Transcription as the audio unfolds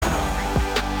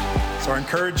So I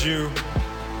encourage you,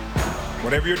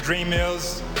 whatever your dream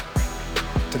is,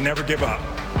 to never give up.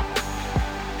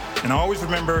 And always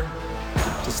remember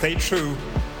to stay true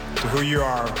to who you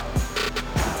are.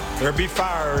 There'll be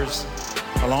fires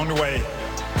along the way.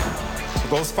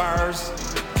 So those fires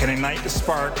can ignite the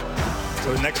spark to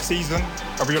the next season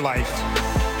of your life.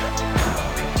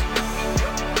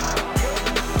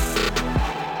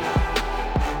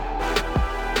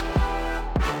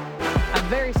 A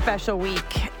very special week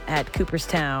at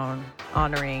Cooperstown,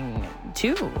 honoring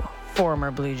two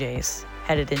former Blue Jays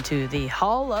headed into the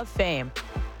Hall of Fame.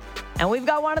 And we've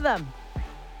got one of them.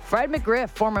 Fred McGriff,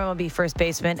 former MLB first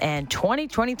baseman and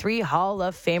 2023 Hall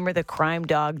of Famer, the Crime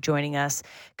Dog, joining us.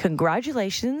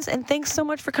 Congratulations, and thanks so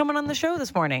much for coming on the show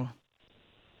this morning.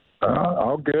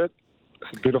 All good.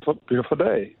 It's a beautiful, beautiful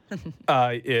day.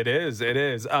 It is. Is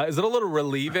it a little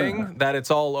relieving that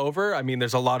it's all over? I mean,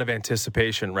 there's a lot of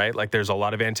anticipation, right? Like, there's a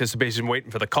lot of anticipation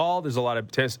waiting for the call. There's a lot of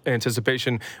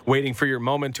anticipation waiting for your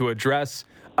moment to address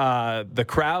the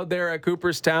crowd there at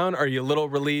Cooperstown. Are you a little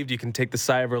relieved? You can take the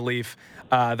sigh of relief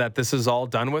that this is all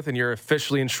done with and you're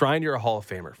officially enshrined. You're a Hall of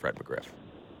Famer, Fred McGriff.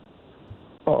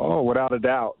 Oh, without a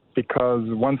doubt. Because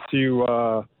once you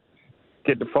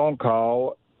get the phone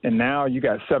call, and now you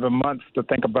got 7 months to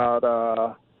think about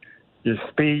your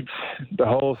speech, the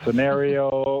whole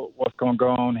scenario, what's going to go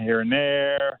on here and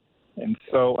there. And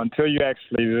so until you're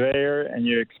actually there and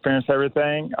you experience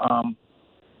everything,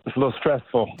 it's a little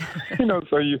stressful,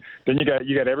 So you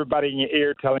got everybody in your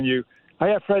ear telling you, "Oh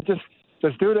yeah, Fred, just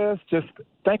do this. Just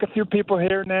thank a few people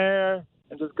here and there,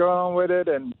 and just go on with it,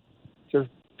 and just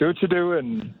do what you do,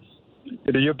 and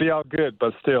you'll be all good."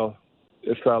 But still,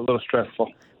 it's a little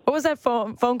stressful. What was that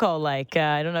phone call like?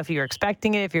 I don't know if you were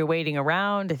expecting it, if you're waiting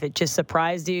around, if it just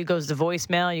surprised you, goes to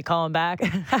voicemail, you call them back.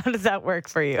 How does that work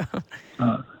for you?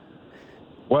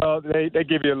 Well, they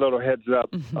give you a little heads up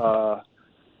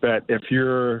that if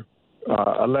you're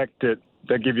elected,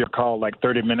 they give you a call like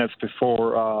 30 minutes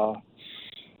before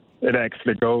it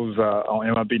actually goes on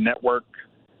MLB Network.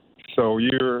 So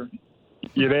you're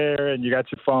there and you got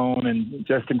your phone, and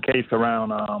just in case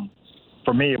around,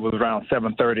 for me it was around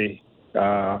 7:30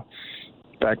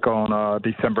 back on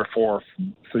December 4th.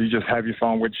 So you just have your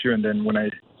phone with you, and then when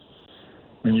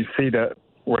you see that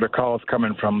where the call is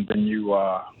coming from, then you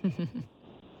know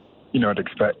what to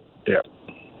expect. Yeah.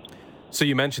 So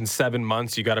you mentioned 7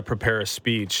 months, you got to prepare a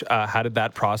speech. How did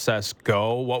that process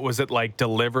go? What was it like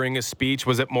delivering a speech?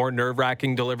 Was it more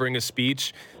nerve-wracking delivering a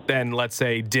speech than, let's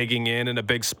say, digging in a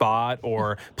big spot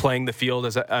or playing the field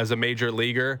as a major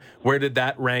leaguer? Where did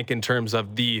that rank in terms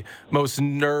of the most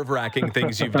nerve-wracking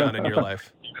things you've done in your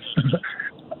life?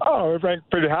 Oh, it ranked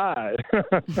pretty high.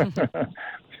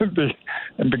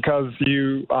 And because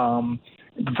the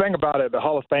thing about it, the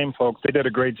Hall of Fame folks, they did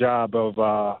a great job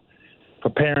of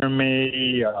preparing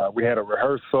me. We had a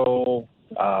rehearsal.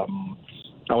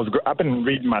 I've been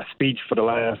reading my speech for the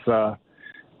last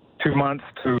 2 months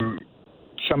to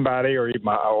somebody, or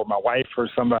my wife or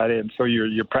somebody, and so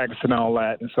you're practicing all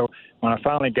that. And so when I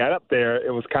finally got up there,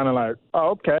 it was kind of like,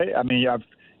 oh, okay. I mean,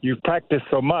 you've practiced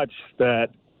so much that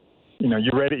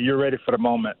you're ready for the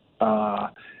moment.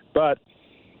 But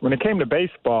when it came to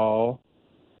baseball,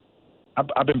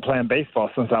 I've been playing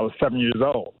baseball since I was 7 years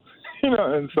old.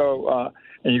 And so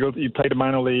and you play the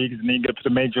minor leagues, and then you get to the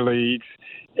major leagues,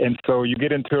 and so you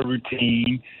get into a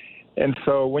routine. And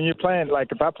so when you're playing,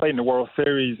 like if I played in the World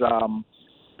Series,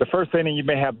 the first inning you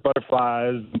may have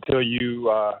butterflies until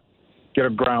you get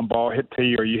a ground ball hit to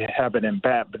you or you have it in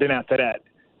bat. But then after that,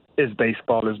 it's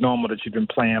baseball. It's normal that you've been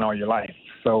playing all your life.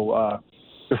 So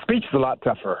the speech is a lot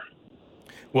tougher.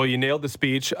 Well, you nailed the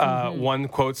speech. One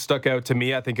quote stuck out to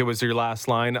me. I think it was your last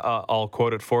line. I'll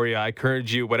quote it for you. I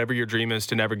encourage you, whatever your dream is,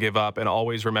 to never give up and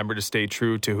always remember to stay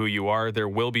true to who you are. There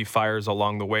will be fires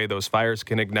along the way. Those fires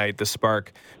can ignite the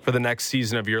spark for the next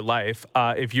season of your life.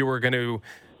 If you were going to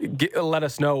let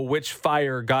us know which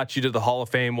fire got you to the Hall of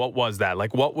Fame, what was that?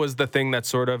 Like, what was the thing that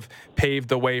sort of paved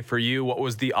the way for you? What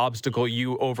was the obstacle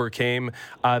you overcame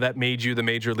that made you the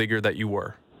major leaguer that you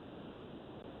were?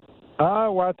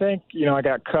 Well, I think, I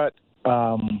got cut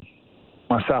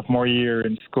my sophomore year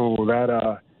in school.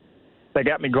 That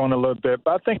got me going a little bit.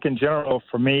 But I think in general,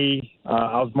 for me,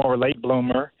 I was more a late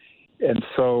bloomer. And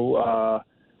so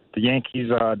the Yankees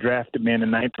drafted me in the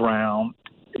 9th round.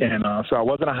 And so I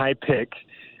wasn't a high pick.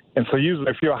 And so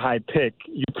usually if you're a high pick,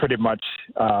 you pretty much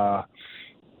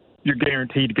you're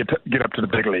guaranteed to get up to the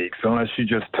big leagues unless you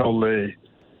just totally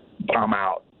bomb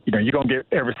out. You're going to get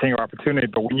every single opportunity.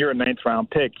 But when you're a 9th round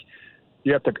pick,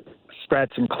 you have to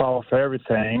scratch and claw for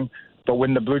everything. But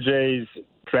when the Blue Jays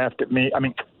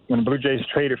when the Blue Jays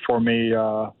traded for me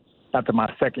after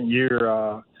my second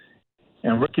year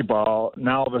in rookie ball,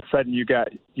 now all of a sudden you got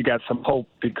some hope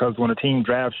because when a team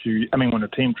drafts you, when a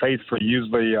team trades for you,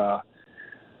 usually you're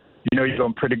going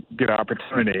to pretty good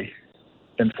opportunity.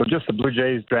 And so just the Blue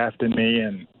Jays drafted me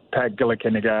and Pat Gillick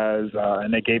and the guys,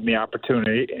 and they gave me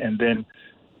opportunity. And then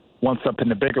once up in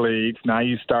the big leagues, now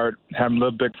you start having a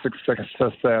little bit of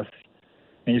success,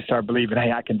 and you start believing,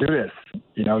 hey, I can do this.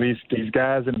 These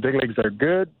guys in the big leagues are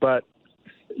good, but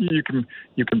you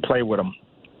can play with them.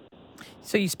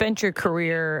 So you spent your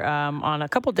career on a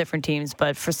couple different teams,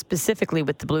 but for specifically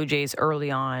with the Blue Jays early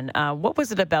on, what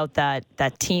was it about that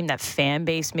team, that fan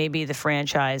base, maybe the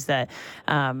franchise that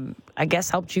I guess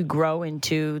helped you grow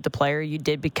into the player you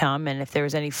did become? And if there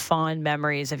was any fond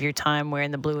memories of your time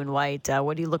wearing the blue and white,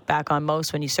 what do you look back on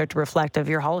most when you start to reflect of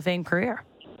your Hall of Fame career?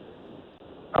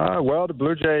 Well, the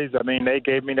Blue Jays, they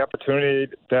gave me the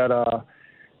opportunity that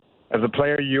as a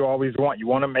player, you always want. You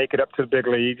want to make it up to the big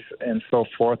leagues and so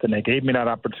forth. And they gave me that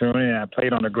opportunity, and I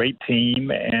played on a great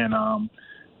team. And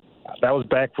that was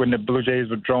back when the Blue Jays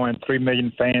were drawing 3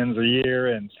 million fans a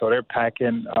year. And so they're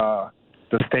packing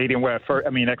the stadium. Well,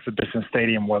 exhibition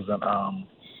stadium wasn't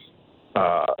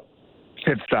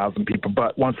 6,000 people.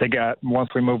 But once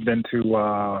we moved into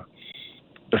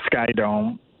the Sky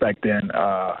Dome back then,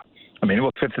 it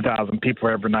was 50,000 people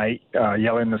every night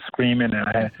yelling and screaming, and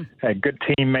I had good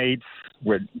teammates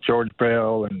with George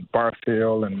Bell and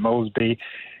Barfield and Mosby.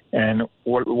 And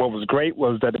what was great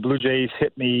was that the Blue Jays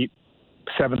hit me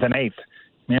 7th and 8th.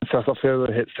 Me and Cecil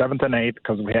Fielder hit 7th and 8th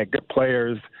because we had good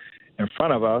players in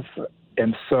front of us,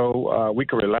 and so we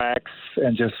could relax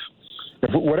and just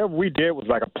whatever we did was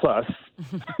like a plus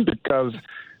because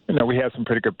we had some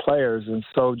pretty good players. And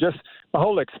so just the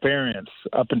whole experience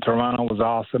up in Toronto was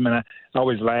awesome. And I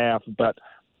always laugh, but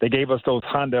they gave us those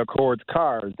Honda Accords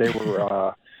cars. They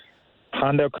were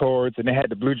Honda Accords, and they had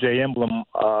the Blue Jay emblem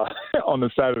on the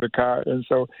side of the car. And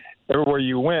so everywhere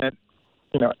you went,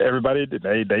 everybody,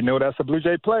 they know that's a Blue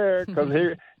Jay player because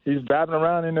he's driving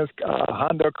around in this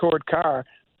Honda Accord car.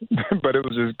 But it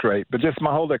was just great. But just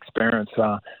my whole experience,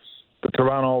 the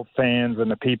Toronto fans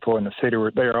and the people in the city,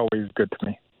 they're always good to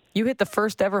me. You hit the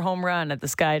first ever home run at the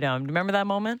Sky Dome. Do you remember that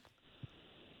moment?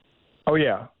 Oh,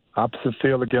 yeah. Opposite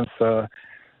field against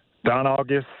Don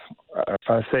August. If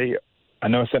I say, I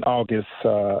know it's in August,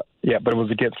 but it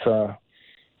was against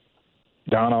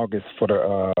Don August for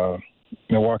the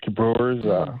Milwaukee Brewers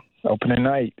opening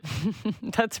night.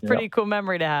 That's a pretty cool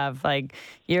memory to have. Like,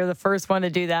 you're the first one to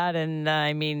do that, and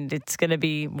it's going to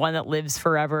be one that lives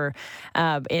forever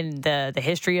in the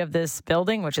history of this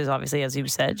building, which is obviously, as you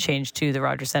said, changed to the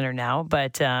Rogers Centre now,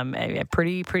 but a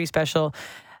pretty special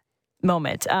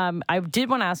moment. I did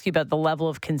want to ask you about the level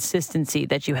of consistency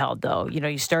that you held, though.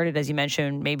 You started, as you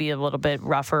mentioned, maybe a little bit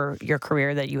rougher your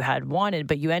career that you had wanted,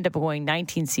 but you end up going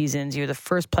 19 seasons. You're the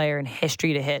first player in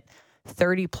history to hit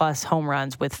 30-plus home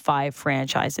runs with 5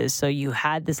 franchises. So you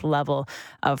had this level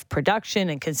of production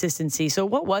and consistency. So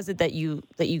what was it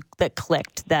that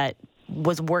clicked, that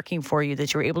was working for you,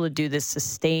 that you were able to do this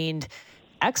sustained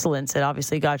excellence that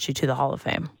obviously got you to the Hall of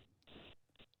Fame?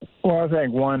 Well, I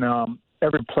think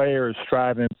every player is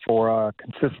striving for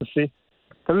consistency.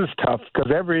 Because it's tough.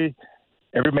 Because every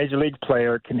major league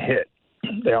player can hit.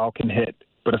 They all can hit,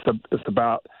 but it's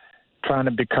about trying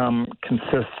to become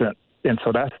consistent. And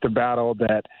so that's the battle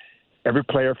that every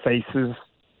player faces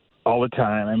all the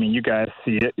time. You guys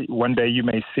see it. One day you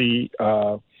may see,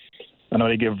 I know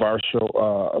they give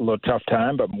Varsho a little tough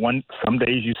time, but some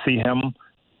days you see him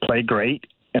play great,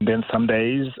 and then some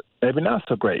days maybe not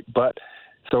so great. But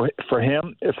so for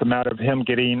him, it's a matter of him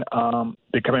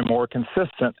becoming more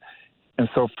consistent and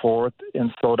so forth.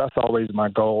 And so that's always my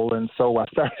goal. And so I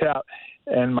started out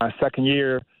in my second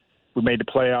year, we made the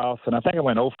playoffs, and I think I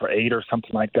went 0 for 8 or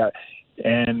something like that.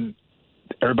 And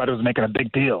everybody was making a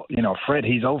big deal. Fred,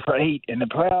 he's 0 for 8 in the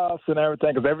playoffs and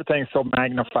everything, because everything's so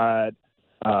magnified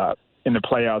in the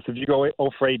playoffs. If you go 0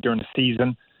 for 8 during the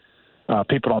season,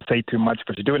 people don't say too much,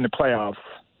 but you do it in the playoffs,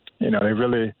 they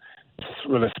really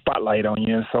spotlight on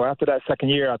you. And so after that second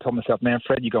year, I told myself, man,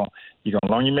 Fred, you're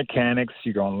gonna learn your mechanics,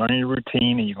 you're gonna learn your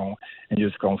routine, and you're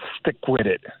just gonna stick with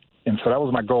it. And so that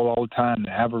was my goal all the time,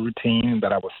 to have a routine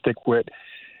that I would stick with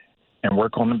and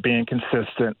work on being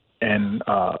consistent and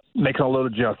making a little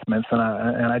adjustments. And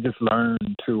I just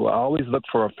learned to always look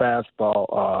for a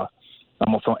fastball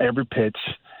almost on every pitch,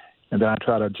 and then I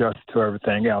try to adjust to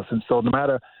everything else. And so no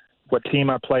matter what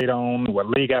team I played on, what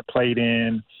league I played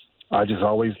in, I just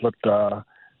always looked for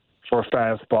a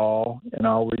fastball.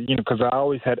 And because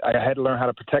I had to learn how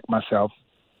to protect myself,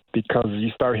 because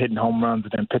you start hitting home runs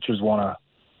and then pitchers want to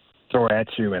throw at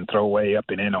you and throw way up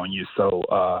and in on you. So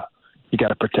you got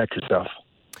to protect yourself.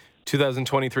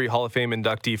 2023 Hall of Fame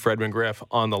inductee Fred McGriff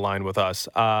on the line with us.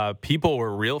 People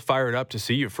were real fired up to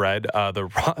see you, Fred. There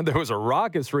was a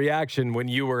raucous reaction when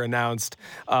you were announced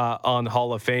on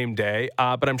Hall of Fame Day,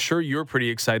 but I'm sure you're pretty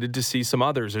excited to see some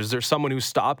others. Is there someone who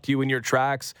stopped you in your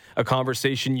tracks, a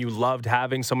conversation you loved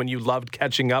having, someone you loved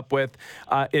catching up with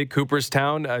at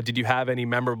Cooperstown? Did you have any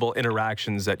memorable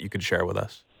interactions that you could share with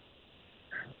us?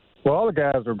 Well, all the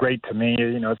guys were great to me.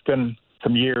 You know, it's been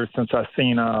some years since I've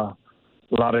seen a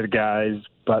lot of the guys,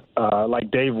 but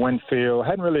like Dave Winfield, I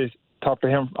hadn't really talked to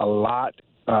him a lot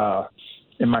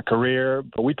in my career,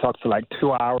 but we talked for like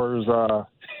 2 hours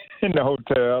in the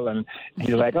hotel, and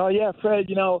he's like, "Oh yeah, Fred,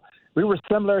 you know, we were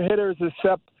similar hitters,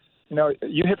 except you know,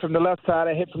 you hit from the left side,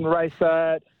 I hit from the right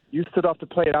side. You stood off the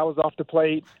plate, I was off the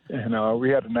plate." And we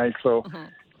had a nice little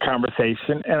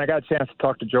conversation, and I got a chance to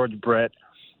talk to George Brett,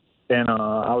 and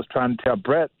I was trying to tell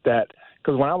Brett that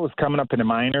because when I was coming up in the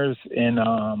minors in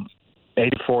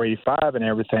 84, 85 and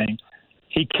everything,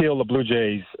 he killed the Blue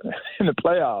Jays in the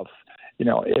playoffs, you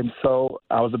know, and so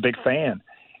I was a big fan.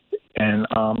 And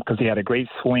because he had a great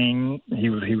swing, he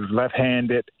was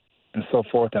left-handed and so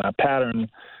forth, and I patterned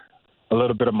a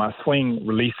little bit of my swing,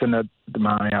 releasing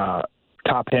my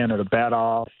top hand of the bat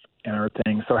off and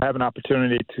everything. So I have an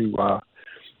opportunity to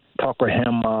talk with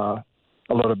him a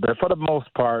little bit. For the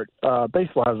most part,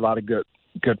 baseball has a lot of good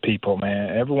people, man.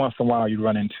 Every once in a while you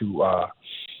run into a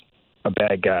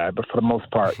bad guy, but for the most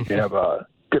part, you have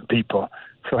good people.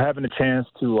 So having a chance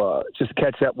to just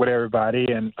catch up with everybody,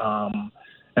 and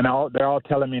they're all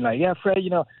telling me like, "Yeah, Fred, you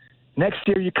know, next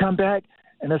year you come back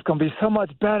and it's gonna be so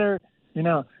much better. You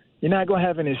know, you're not gonna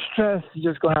have any stress.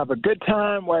 You're just gonna have a good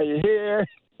time while you're here."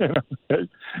 I'm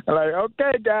like,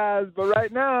 "Okay, guys, but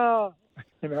right now,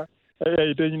 you know,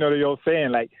 hey, you know the old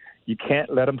saying, like, you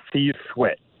can't let them see you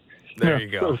sweat." There you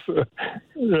go. So,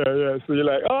 yeah. So you're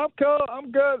like, "Oh, I'm cool. I'm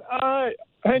good. All right.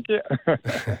 Thank you."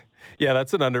 Yeah,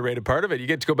 that's an underrated part of it. You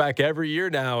get to go back every year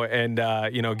now and,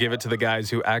 give it to the guys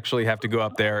who actually have to go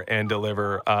up there and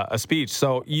deliver a speech.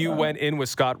 So you went in with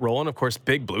Scott Rowland, of course,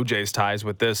 big Blue Jays ties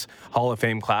with this Hall of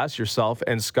Fame class, yourself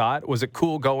and Scott. Was it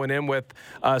cool going in with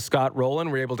Scott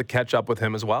Rowland? Were you able to catch up with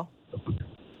him as well?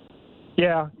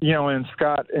 Yeah, and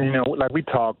Scott, like we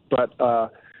talked, but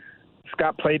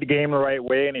Scott played the game the right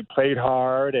way, and he played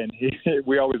hard, and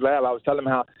we always laugh. I was telling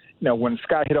him how, when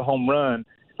Scott hit a home run,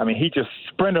 I mean, he just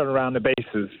sprinted around the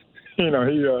bases. He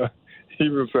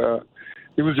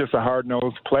was just a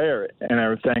hard-nosed player and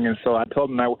everything. And so I told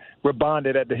him we're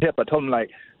bonded at the hip. I told him, like,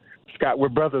 Scott, we're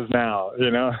brothers now,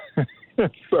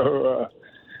 So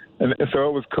it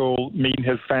was cool meeting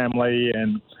his family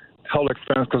and the whole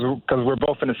experience because we're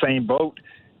both in the same boat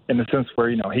in the sense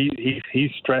where,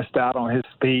 he's stressed out on his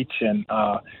speech. And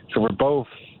so we're both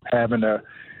having to,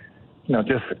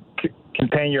 just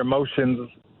contain your emotions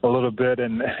a little bit,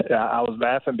 and I was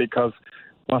laughing because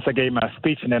once I gave my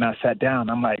speech and then I sat down,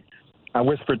 I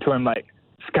whispered to him, like,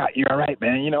 "Scott, you all right,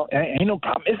 man? Ain't no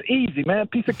problem. It's easy, man.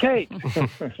 Piece of cake."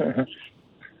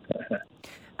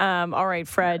 All right,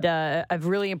 Fred, a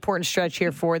really important stretch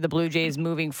here for the Blue Jays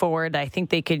moving forward. I think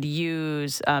they could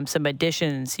use some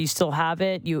additions. You still have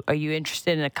it? Are you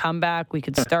interested in a comeback? We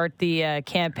could start the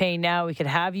campaign now. We could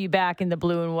have you back in the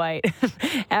blue and white.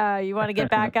 You want to get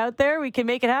back out there? We can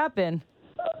make it happen.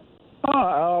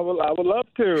 Oh, I would love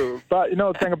to. But,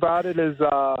 the thing about it is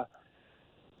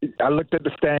I looked at the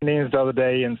standings the other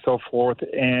day and so forth,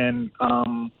 and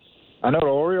I know the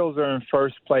Orioles are in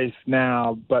first place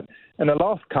now, but in the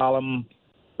loss column,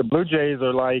 the Blue Jays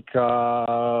are like 3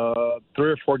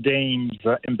 or 4 games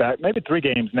in back, maybe 3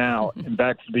 games now in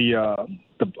back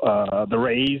of the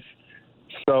Rays.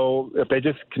 So if they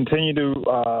just continue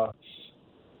to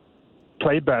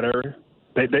play better,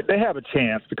 they have a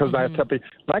chance because I tell people,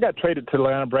 when I got traded to the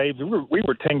Atlanta Braves, we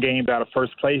were 10 games out of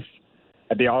first place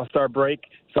at the All-Star break.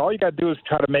 So all you got to do is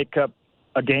try to make up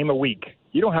a game a week.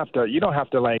 You don't have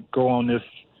to like go on this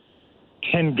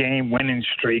 10-game winning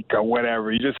streak or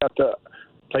whatever. You just have to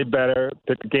play better,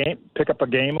 pick up a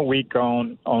game a week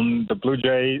on the Blue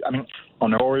Jays,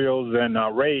 on the Orioles and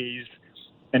Rays,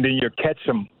 and then you catch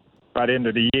them by the end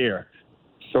of the year.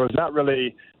 So it's not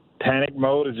really panic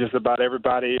mode. It's just about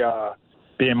everybody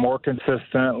being more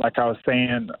consistent. Like I was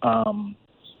saying,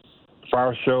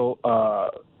 Varsho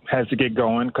has to get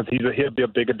going because he'll be a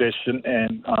big addition,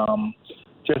 and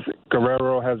just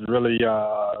Guerrero has really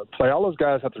play. All those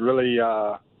guys have to really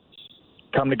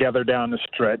come together down the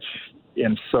stretch,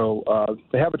 and so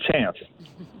they have a chance.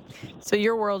 So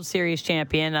you're World Series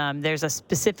champion. There's a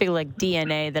specific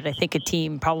DNA that I think a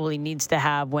team probably needs to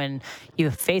have when you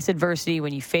face adversity,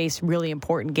 when you face really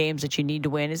important games that you need to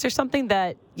win. Is there something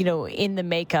that, in the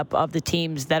makeup of the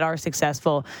teams that are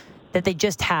successful that they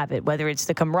just have it, whether it's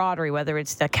the camaraderie, whether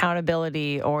it's the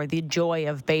accountability or the joy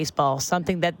of baseball,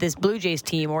 something that this Blue Jays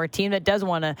team or a team that does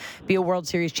want to be a World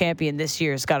Series champion this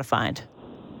year has got to find?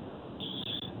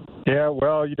 Yeah,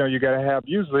 well, you got to have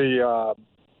usually on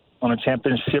a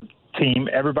championship team,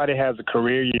 everybody has a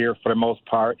career year for the most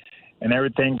part, and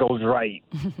everything goes right.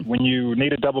 When you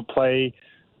need a double play,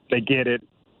 they get it.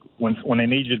 When they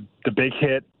need you, the big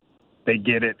hit, they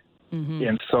get it. Mm-hmm.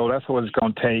 And so that's what it's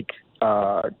going to take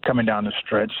coming down the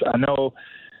stretch. I know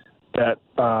that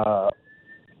the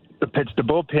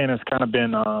bullpen has kind of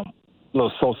been a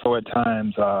little so-so at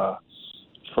times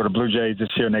for the Blue Jays this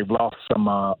year, and they've lost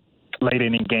some late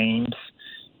inning games.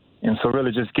 And so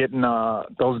really just getting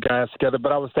those guys together.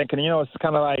 But I was thinking, it's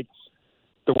kind of like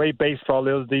the way baseball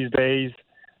is these days,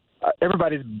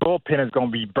 everybody's bullpen is going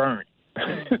to be burnt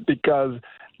because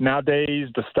nowadays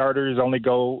the starters only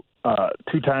go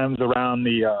 2 times around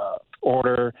the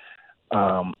order.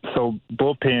 So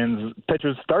bullpens,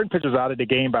 starting pitchers out of the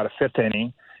game by the 5th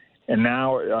inning. And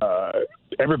now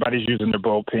everybody's using their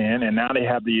bullpen. And now they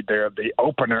have the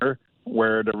opener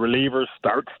where the reliever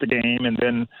starts the game and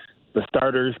then the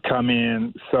starters come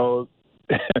in. So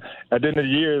at the end of the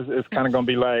year, it's kind of going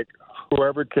to be like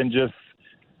whoever can just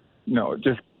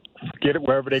get it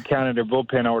wherever they can in their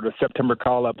bullpen, or the September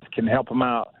call-ups can help them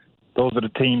out. Those are the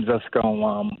teams that's going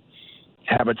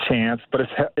to have a chance. But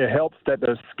it helps that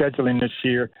the scheduling this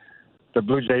year, the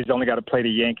Blue Jays only got to play the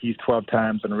Yankees 12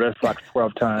 times and the Red Sox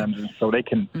 12 times, and so they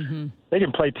can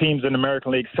play teams in the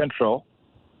American League Central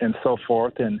and so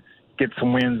forth and get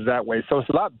some wins that way. So it's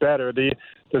a lot better.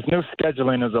 This new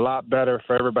scheduling is a lot better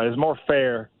for everybody. It's more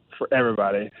fair for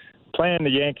everybody. Playing the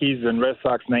Yankees and Red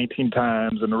Sox 19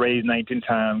 times and the Rays 19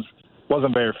 times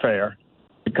wasn't very fair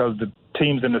because the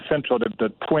teams in the Central, the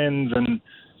Twins and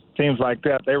teams like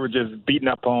that, they were just beating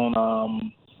up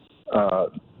on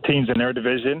teams in their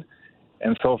division.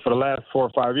 And so for the last 4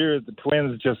 or 5 years, the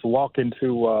Twins just walk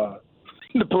into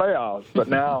the playoffs. But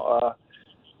now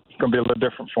it's going to be a little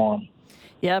different for them.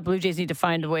 Yeah, Blue Jays need to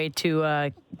find a way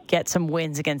to get some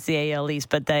wins against the AL East,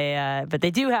 but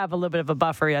they do have a little bit of a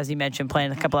buffer, as you mentioned,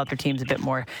 playing a couple other teams a bit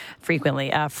more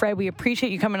frequently. Fred, we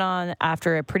appreciate you coming on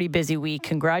after a pretty busy week.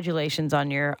 Congratulations on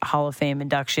your Hall of Fame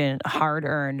induction,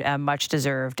 hard-earned, much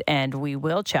deserved, and we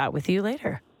will chat with you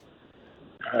later.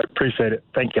 I appreciate it.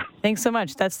 Thank you. Thanks so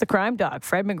much. That's the Crime Dog,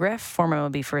 Fred McGriff, former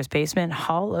MLB first baseman,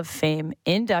 Hall of Fame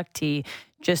inductee,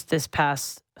 just this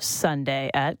past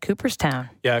Sunday at Cooperstown.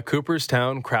 Yeah,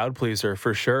 Cooperstown, crowd pleaser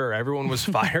for sure. Everyone was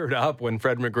fired up when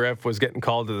Fred McGriff was getting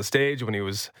called to the stage, when he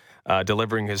was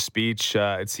delivering his speech.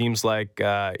 It seems like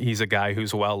he's a guy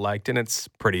who's well-liked, and it's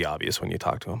pretty obvious when you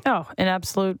talk to him. Oh, an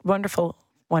absolute wonderful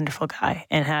guy,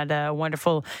 and had a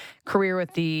wonderful career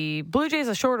with the Blue Jays,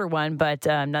 a shorter one, but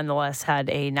nonetheless had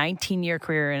a 19-year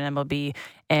career in MLB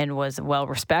and was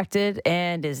well-respected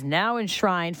and is now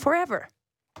enshrined forever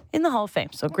in the Hall of Fame.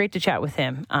 So great to chat with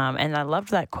him. And I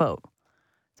loved that quote.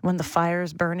 When the fire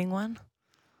is burning one.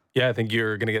 Yeah, I think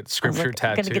you're going to get scripture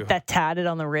tattooed. Going to get that tatted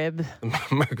on the rib.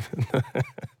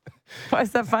 Why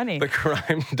is that funny? The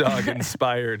Crime Dog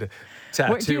inspired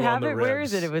tattoo do you have on the it? ribs. Where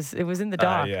is it? It was in the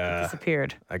dock. It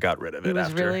disappeared. I got rid of it. It was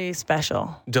after really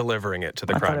special. Delivering it to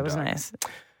the Crime Dog. I thought it was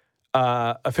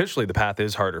nice. Officially, the path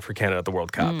is harder for Canada at the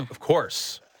World Cup. Of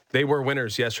course. They were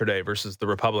winners yesterday versus the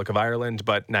Republic of Ireland,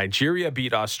 but Nigeria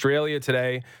beat Australia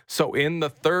today. So in the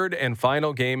third and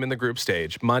final game in the group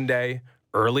stage, Monday,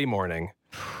 early morning,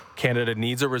 Canada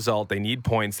needs a result. They need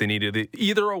points. They need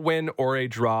either a win or a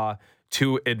draw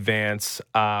to advance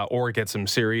or get some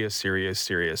serious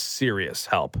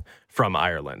help from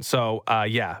Ireland. So,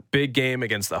 big game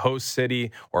against the host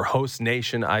city or host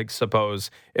nation, I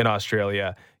suppose, in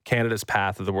Australia. Canada's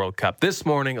path of the World Cup this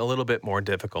morning a little bit more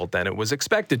difficult than it was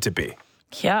expected to be.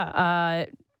 Yeah,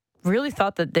 really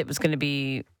thought that it was going to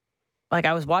be, like,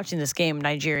 I was watching this game,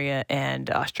 Nigeria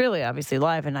and Australia, obviously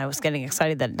live, and I was getting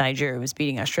excited that Nigeria was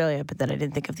beating Australia, but then I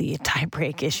didn't think of the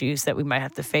tie-break issues that we might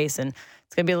have to face, and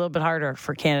it's going to be a little bit harder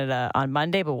for Canada on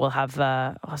Monday, but we'll have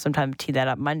some time to tee that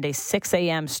up. Monday, 6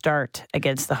 a.m. start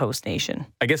against the host nation.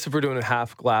 I guess if we're doing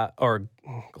a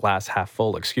glass half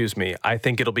full, I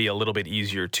think it'll be a little bit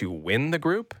easier to win the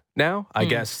group now. I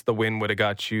guess the win would have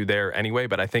got you there anyway,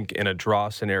 but I think in a draw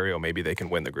scenario, maybe they can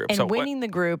win the group. And winning the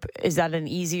group, is that an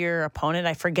easier opponent?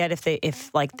 I forget if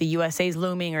the USA's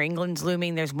looming or England's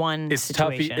looming, there's one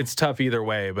situation. It's tough either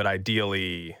way, but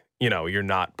ideally, you're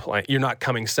not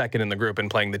coming second in the group and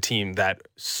playing the team that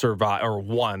survived or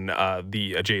won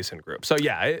the adjacent group. So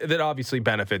that obviously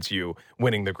benefits you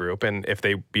winning the group. And if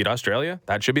they beat Australia,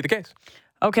 that should be the case.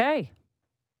 Okay.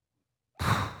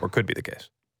 Or could be the case.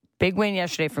 Big win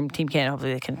yesterday from Team Canada.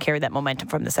 Hopefully they can carry that momentum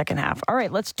from the second half. All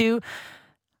right, let's do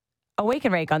a Wake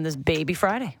and Rake on this Baby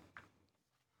Friday.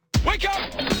 Wake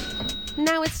up!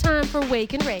 Now it's time for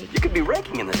Wake and Rake. You could be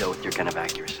raking in the dough with your kind of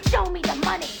accuracy. Show me the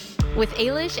money. With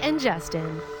Ailish and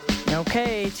Justin.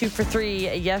 Okay, 2 for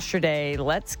 3 yesterday.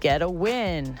 Let's get a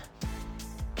win.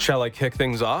 Shall I kick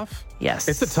things off? Yes.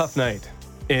 It's a tough night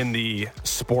in the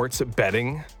sports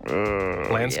betting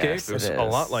landscape. yes, it was it a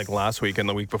is. lot like last week and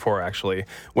the week before, actually,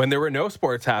 when there were no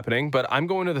sports happening. But I'm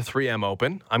going to the 3M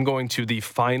Open. I'm going to the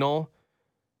final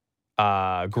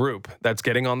group that's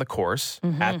getting on the course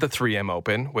at the 3M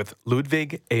Open with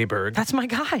Ludwig Aberg. That's my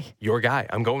guy. Your guy.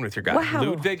 I'm going with your guy. Wow.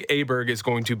 Ludwig Aberg is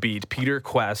going to beat Peter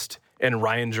Quest and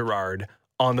Ryan Gerard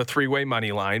on the three-way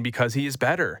money line because he is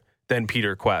better than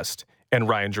Peter Quest and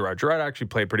Ryan Gerard. Gerard actually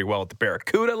played pretty well at the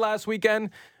Barracuda last weekend,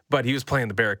 but he was playing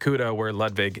the Barracuda where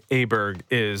Ludwig Aberg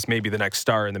is maybe the next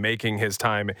star in the making. His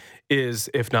time is,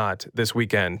 if not this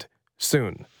weekend,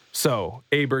 soon. So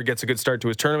Aberg gets a good start to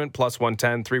his tournament, plus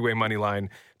 110, three-way money line,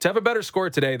 to have a better score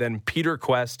today than Pete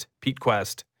Quest,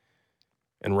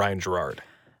 and Ryan Gerard.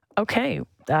 Okay,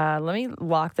 let me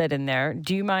lock that in there.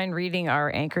 Do you mind reading our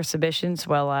anchor submissions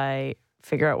while I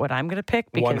figure out what I'm going to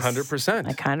pick? Because 100%.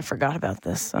 I kind of forgot about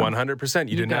this. So. 100%.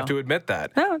 You didn't go. have to admit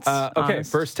that. No, it's okay,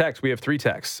 honest. first text. We have 3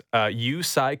 texts. You,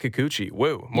 Sai Kikuchi.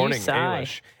 Woo. Morning, Sai.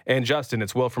 Ailish. And Justin,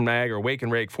 it's Will from Niagara. Wake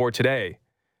and Rake for today.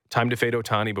 Time to fade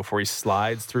Ohtani before he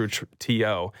slides through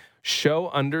TO. Show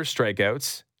under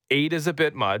strikeouts. 8 is a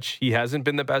bit much. He hasn't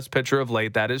been the best pitcher of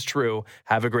late. That is true.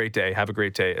 Have a great day. Have a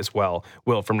great day as well.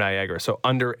 Will from Niagara. So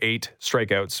under 8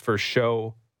 strikeouts for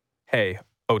Shohei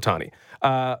Ohtani.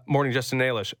 Morning, Justin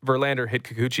Ailish. Verlander hit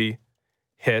Kikuchi.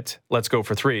 Hit. Let's go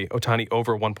for 3. Ohtani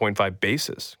over 1.5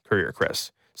 bases. Career,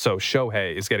 Chris. So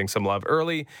Shohei is getting some love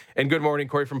early. And good morning,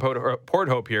 Corey from Port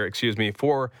Hope here,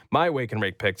 for my Wake and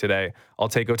Rake pick today. I'll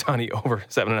take Ohtani over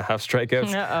 7.5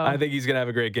 strikeouts. Uh-oh. I think he's going to have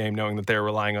a great game knowing that they're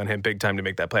relying on him big time to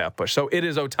make that playoff push. So it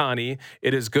is Ohtani.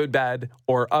 It is good, bad,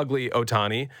 or ugly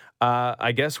Ohtani.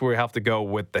 I guess we have to go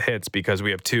with the hits because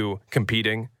we have 2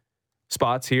 competing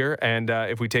spots here. And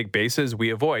if we take bases, we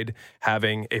avoid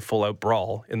having a full-out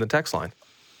brawl in the text line.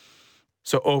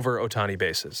 So over Ohtani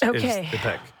bases is the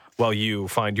pick. Well, you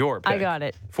find your pick. I got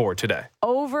it. For today.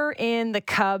 Over in the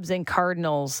Cubs and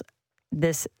Cardinals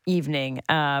this evening,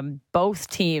 both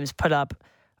teams put up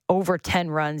over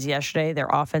 10 runs yesterday. Their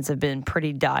offense have been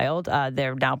pretty dialed.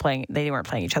 They're now playing. They weren't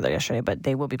playing each other yesterday, but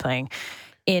they will be playing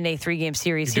in a 3-game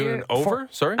series. You're doing over?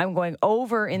 Sorry? I'm going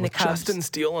over in the Cubs. Justin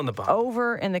Steele on the bump.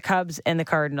 Over in the Cubs and the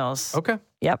Cardinals. Okay.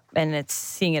 Yep. And it's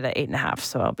seeing it at 8.5.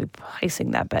 So I'll be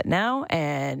placing that bet now.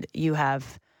 And you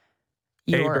have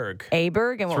your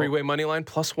Aberg. And 3-way money line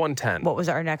plus 110. What was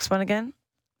our next one again?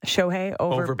 Shohei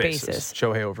over bases.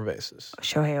 Shohei over bases.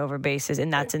 Shohei over bases.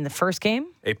 And that's in the first game?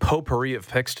 A potpourri of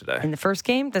picks today. In the first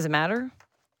game? Does it matter?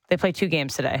 They play 2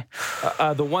 games today.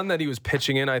 The one that he was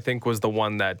pitching in, I think, was the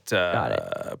one that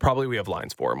probably we have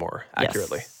lines for more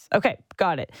accurately. Yes. Okay,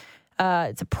 got it.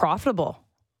 It's a profitable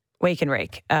Wake and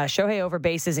Rake. Shohei over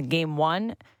bases in game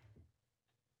 1.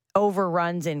 Over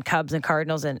runs in Cubs and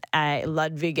Cardinals, and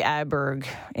Ludwig Aberg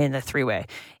in the 3-way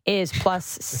is plus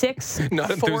 640. Not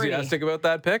enthusiastic about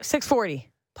that pick? 640.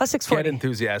 Plus 640. Get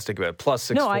enthusiastic about it. Plus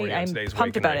 640 no, on I'm today's pumped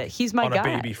Wake and about Rake it. He's my on guy. On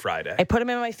a baby Friday. I put him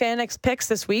in my FanX picks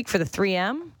this week for the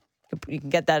 3M. You can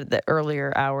get that at the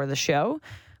earlier hour of the show.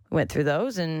 We went through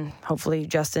those, and hopefully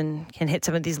Justin can hit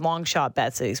some of these long shot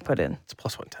bets that he's put in. It's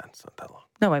plus 110. It's not that long.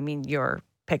 No, I mean your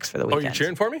picks for the weekend. Oh, you're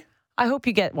cheering for me? I hope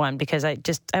you get one because I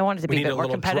want it to be a bit more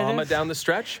competitive. We need a little drama down the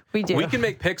stretch. We do. We can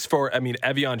make picks for,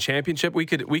 Evian Championship. We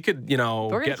could,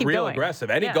 get real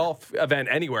aggressive. Any golf event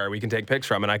anywhere we can take picks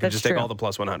from, and I can take all the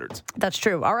plus 100s. That's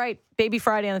true. All right, Baby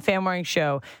Friday on the Fan Morning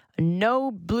Show. No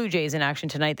Blue Jays in action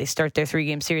tonight. They start their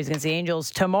 3-game series against the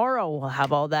Angels tomorrow. We'll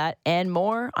have all that and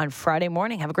more on Friday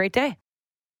morning. Have a great day.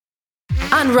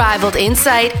 Unrivaled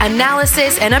insight,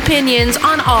 analysis, and opinions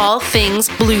on all things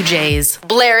Blue Jays.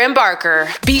 Blair and Barker.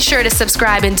 Be sure to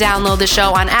subscribe and download the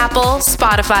show on Apple,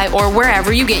 Spotify, or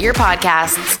wherever you get your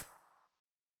podcasts.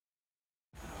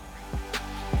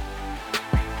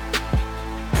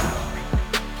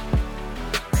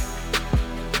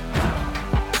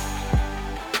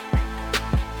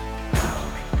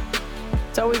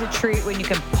 It's always a treat when you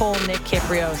can pull Nick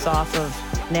Kypreos off of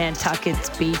Nantucket's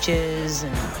beaches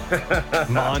and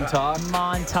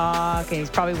Montauk, and he's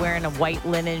probably wearing a white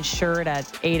linen shirt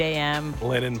at 8 a.m.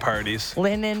 Linen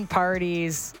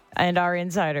parties. And our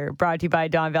insider, brought to you by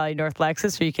Don Valley North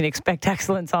Lexus, where you can expect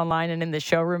excellence online and in the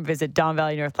showroom. Visit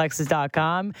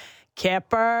DonValleyNorthLexus.com.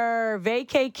 Kipper,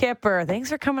 vacay Kipper. Thanks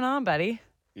for coming on, buddy.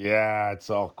 Yeah, it's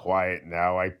all quiet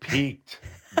now. I peaked.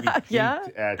 we peaked Yeah?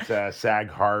 at Sag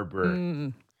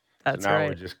Harbor. That's So now we're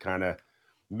right. just kind of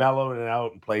mellowing it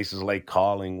out in places like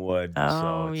Collingwood. So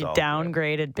Oh, it's you all good.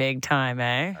 downgraded big time,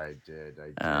 eh? I did.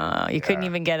 You couldn't Yeah.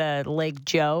 even get a Lake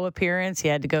Joe appearance.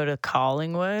 You had to go to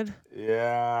Collingwood.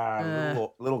 Yeah, a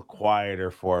little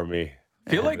quieter for me.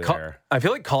 I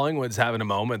feel like Collingwood's having a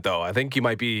moment, though. I think you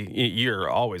might be, you're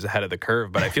always ahead of the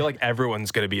curve, but I feel like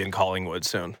everyone's going to be in Collingwood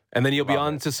soon. And then you'll be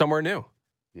on to somewhere new.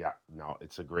 Yeah, no,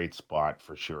 it's a great spot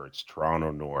for sure. It's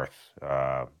Toronto North.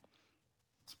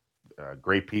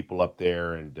 Great people up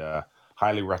there, and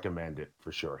highly recommend it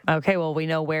for sure. Okay, well, we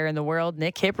know where in the world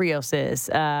Nick Kypreos is.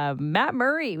 Matt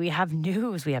Murray, we have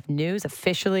news. We have news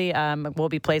officially will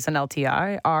be placed on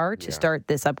LTIR to start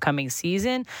this upcoming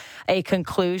season. A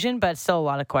conclusion, but still a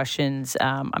lot of questions,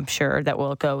 I'm sure, that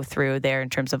we'll go through there in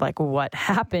terms of like what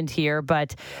happened here.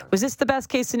 But was this the best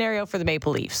case scenario for the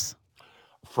Maple Leafs?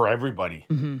 For everybody,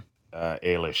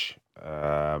 Ailish.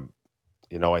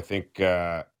 I think,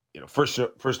 first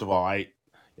of all, I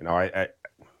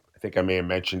think I may have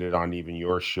mentioned it on even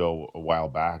your show a while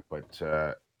back, but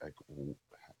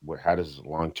how does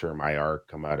long-term IR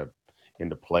come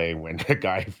into play when the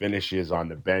guy finishes on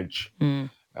the bench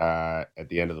at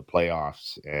the end of the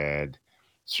playoffs? And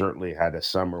certainly had a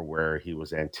summer where he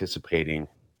was anticipating,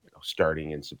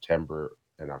 starting in September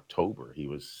and October, he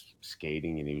was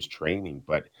skating and he was training.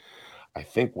 But I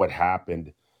think what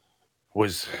happened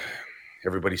was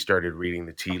everybody started reading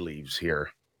the tea leaves here,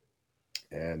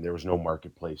 and there was no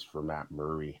marketplace for Matt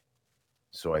Murray.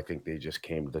 So I think they just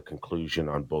came to the conclusion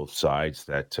on both sides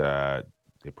that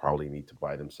they probably need to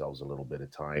buy themselves a little bit of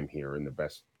time here. And the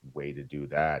best way to do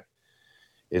that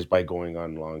is by going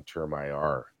on long-term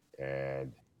IR.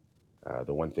 And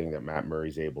the one thing that Matt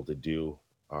Murray's able to do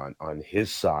on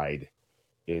his side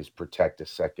is protect a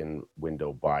second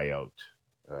window buyout,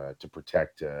 to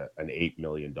protect an $8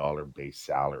 million base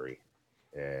salary.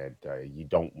 And you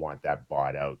don't want that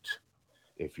bought out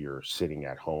if you're sitting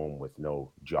at home with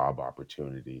no job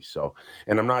opportunity. So,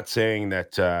 and I'm not saying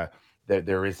that that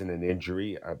there isn't an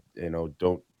injury.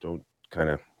 Don't kind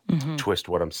of twist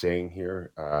what I'm saying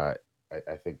here.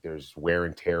 I think there's wear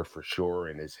and tear for sure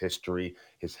in his history.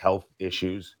 His health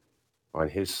issues on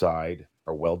his side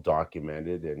are well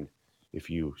documented, and if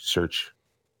you search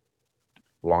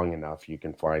long enough, you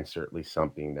can find certainly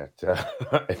something that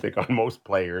I think on most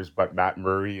players, but Matt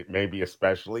Murray maybe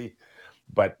especially.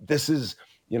 But this is,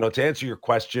 to answer your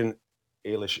question,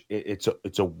 Ailish, it's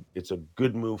a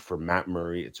good move for Matt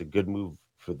Murray. It's a good move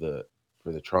for the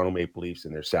Toronto Maple Leafs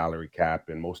and their salary cap,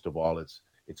 and most of all, it's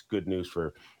good news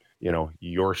for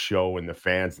your show and the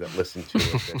fans that listen to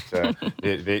it.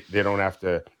 That they don't have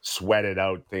to sweat it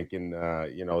out thinking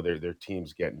their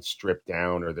team's getting stripped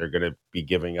down, or they're going to be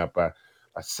giving up a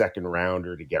second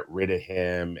rounder to get rid of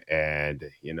him, and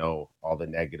all the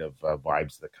negative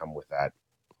vibes that come with that.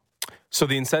 So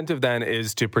the incentive then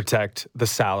is to protect the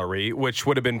salary, which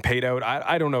would have been paid out.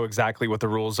 I don't know exactly what the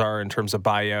rules are in terms of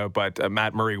buyout, but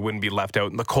Matt Murray wouldn't be left out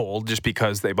in the cold just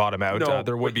because they bought him out. No,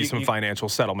 there would be some financial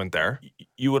settlement there.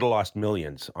 You would have lost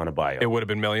millions on a buyout. It would have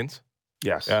been millions?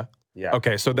 Yes. Yeah. Yeah.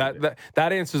 Okay, so that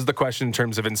answers the question in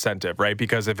terms of incentive, right?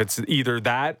 Because if it's either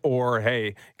that or,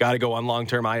 hey, got to go on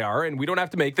long-term IR, and we don't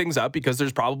have to make things up because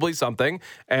there's probably something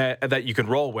that you can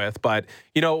roll with. But,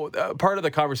 part of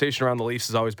the conversation around the Leafs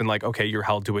has always been like, okay, you're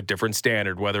held to a different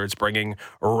standard, whether it's bringing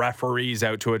referees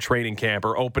out to a training camp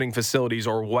or opening facilities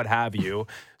or what have you.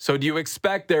 So do you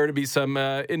expect there to be some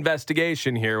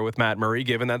investigation here with Matt Murray,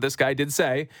 given that this guy did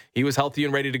say he was healthy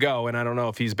and ready to go? And I don't know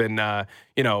if he's been,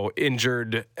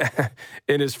 injured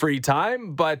in his free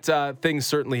time, but things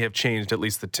certainly have changed, at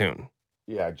least the tune.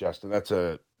 Yeah, Justin, that's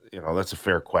a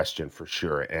fair question for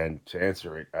sure. And to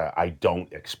answer it, I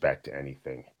don't expect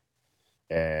anything.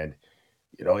 And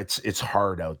it's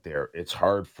hard out there. It's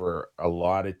hard for a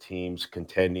lot of teams,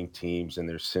 contending teams, and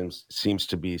there seems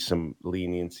to be some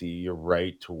leniency. You're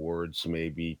right, towards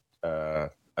maybe a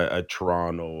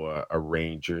Toronto, a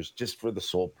Rangers, just for the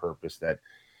sole purpose that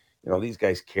these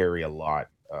guys carry a lot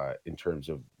in terms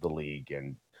of the league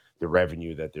and the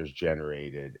revenue that there's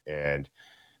generated. And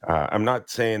I'm not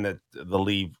saying that the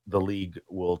league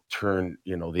will turn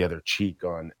the other cheek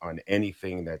on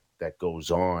anything that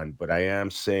goes on, but I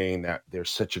am saying that there's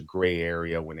such a gray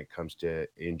area when it comes to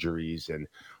injuries and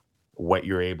what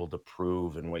you're able to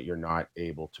prove and what you're not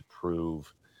able to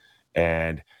prove.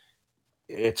 And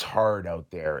it's hard out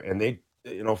there. And they,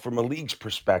 from a league's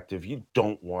perspective, you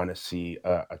don't want to see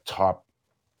a top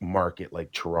market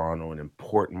like Toronto, an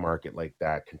important market like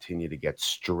that, continue to get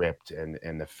stripped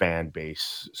and the fan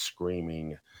base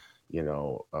screaming,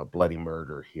 bloody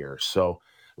murder here. So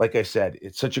like I said,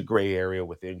 it's such a gray area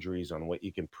with injuries on what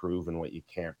you can prove and what you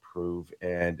can't prove.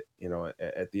 And,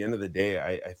 at the end of the day,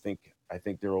 I think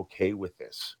they're okay with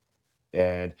this.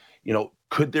 And,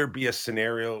 could there be a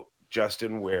scenario,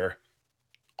 Justin, where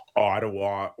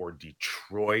Ottawa or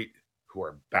Detroit, who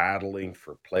are battling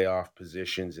for playoff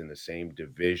positions in the same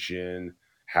division,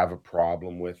 have a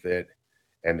problem with it,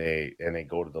 and they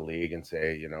go to the league and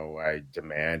say, I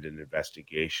demand an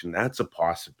investigation? That's a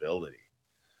possibility.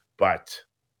 But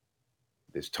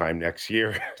this time next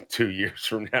year, 2 years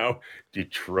from now,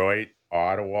 Detroit,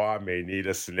 Ottawa may need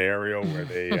a scenario where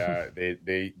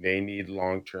they need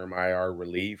long-term IR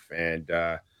relief, and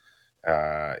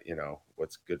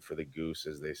what's good for the goose,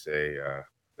 as they say,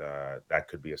 that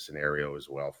could be a scenario as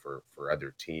well for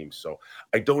other teams. So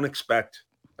I don't expect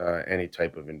any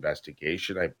type of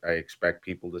investigation. I expect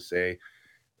people to say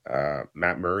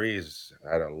Matt Murray has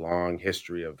had a long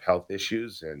history of health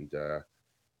issues, and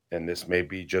this may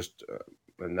be just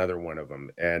another one of them.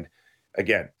 And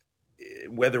again,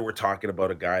 whether we're talking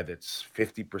about a guy that's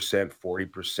 50%,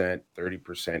 40%,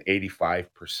 30%,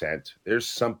 85%, there's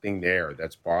something there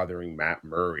that's bothering Matt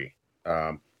Murray.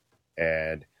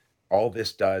 And all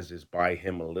this does is buy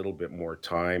him a little bit more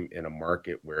time in a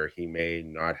market where he may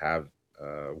not have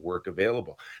work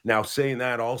available. Now, saying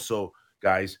that also,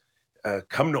 guys,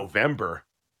 come November,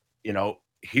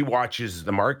 he watches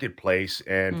the marketplace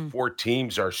and 4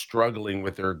 teams are struggling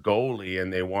with their goalie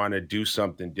and they want to do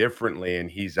something differently, and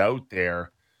he's out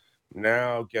there.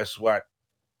 Now, guess what?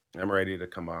 I'm ready to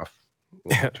come off.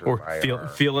 Or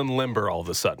feeling limber all of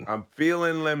a sudden. I'm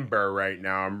feeling limber right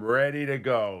now. I'm ready to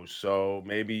go. So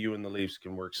maybe you and the Leafs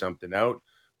can work something out.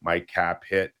 My cap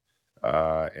hit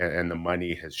and the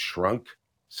money has shrunk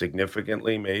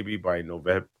significantly, maybe by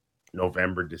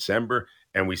November, December,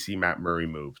 and we see Matt Murray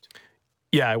moved.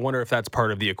 Yeah, I wonder if that's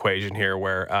part of the equation here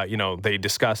where, they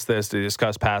discuss this, they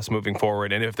discuss pass moving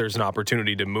forward, and if there's an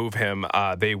opportunity to move him,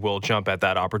 they will jump at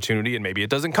that opportunity, and maybe it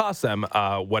doesn't cost them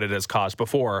what it has cost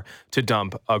before to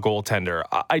dump a goaltender.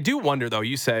 I do wonder, though,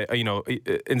 you say,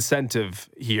 incentive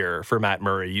here for Matt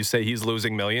Murray. You say he's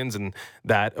losing millions, and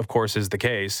that, of course, is the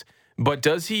case. But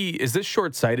is this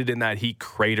short-sighted in that he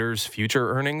craters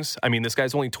future earnings? I mean, this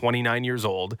guy's only 29 years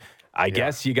old. I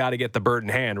guess you got to get the bird in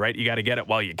hand, right? You got to get it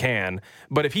while you can.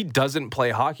 But if he doesn't play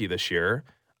hockey this year,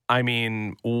 I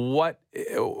mean, what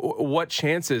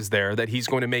chance is there that he's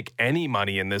going to make any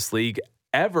money in this league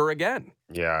ever again?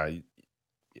 Yeah,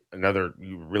 another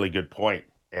really good point.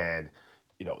 And,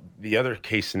 the other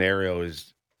case scenario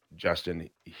is, Justin,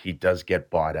 he does get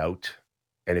bought out.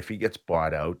 And if he gets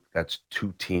bought out, that's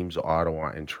 2 teams, Ottawa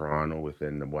and Toronto,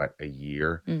 within, a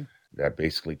year that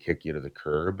basically kick you to the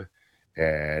curb.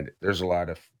 And there's a lot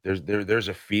of there's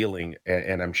a feeling,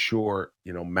 and I'm sure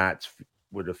Matt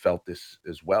would have felt this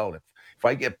as well. If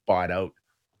I get bought out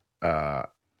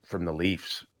from the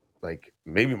Leafs, like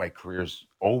maybe my career's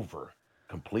over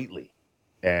completely,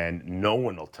 and no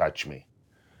one will touch me.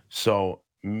 So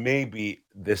maybe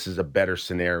this is a better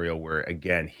scenario where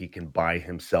again he can buy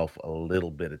himself a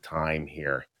little bit of time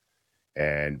here,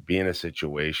 and be in a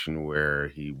situation where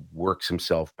he works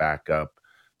himself back up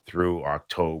through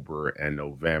October and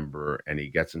November, and he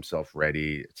gets himself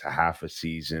ready. It's a half a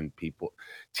season.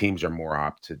 Teams are more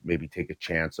apt to maybe take a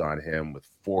chance on him with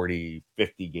 40,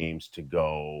 50 games to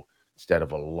go instead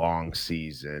of a long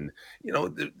season.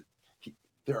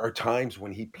 There are times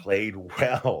when he played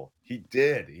well. He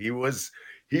did. He was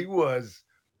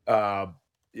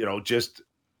just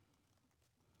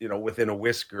within a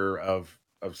whisker of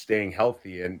staying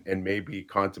healthy and maybe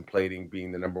contemplating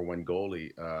being the number 1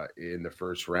 goalie in the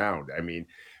first round. I mean,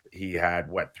 he had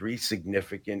 3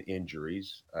 significant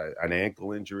injuries, an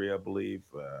ankle injury, I believe,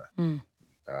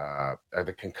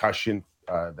 the concussion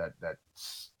that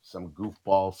some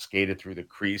goofball skated through the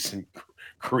crease and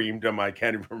creamed him. I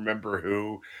can't even remember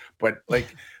who, but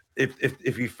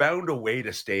if he found a way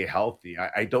to stay healthy,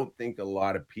 I don't think a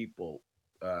lot of people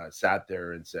sat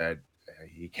there and said,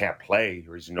 he can't play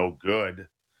or he's no good.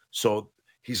 So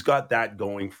he's got that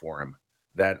going for him,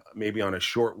 that maybe on a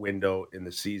short window in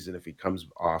the season, if he comes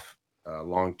off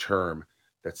long term,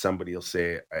 that somebody will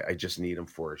say, I just need him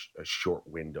for a short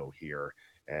window here,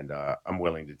 and I'm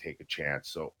willing to take a chance.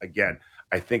 So again,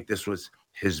 I think this was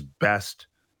his best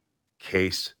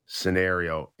case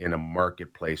scenario in a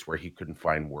marketplace where he couldn't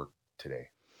find work today.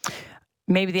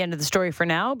 maybe the end of the story for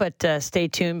now, but stay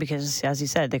tuned because, as you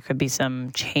said, there could be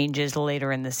some changes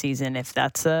later in the season if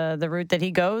that's the route that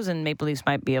he goes, and Maple Leafs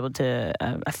might be able to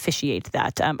officiate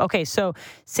that. Okay, so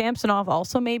Samsonov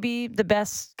also may be the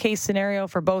best case scenario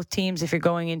for both teams if you're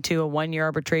going into a 1-year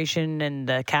arbitration and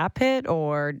the cap hit,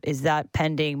 or is that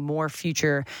pending more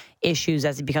future issues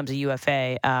as he becomes a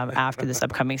UFA after this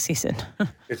upcoming season?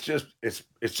 It's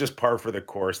just par for the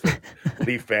course that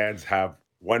Leaf fans have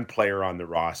one player on the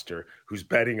roster who's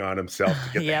betting on himself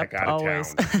to get the heck out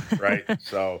of town, right?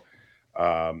 So,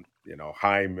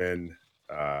 Hyman,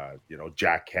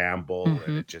 Jack Campbell,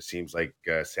 and it just seems like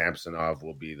Samsonov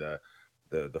will be the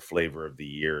flavor of the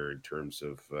year in terms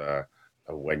of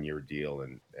a 1-year deal,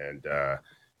 and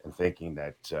thinking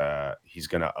that he's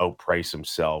going to outprice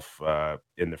himself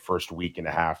in the first week and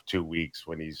a half, 2 weeks,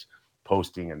 when he's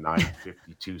posting a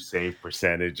 .952 save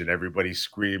percentage and everybody's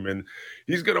screaming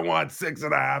he's going to want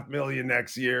 $6.5 million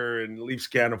next year, and Leafs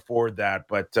can't afford that.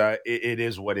 But it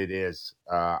is what it is.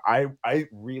 I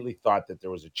really thought that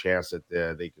there was a chance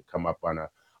that they could come up on a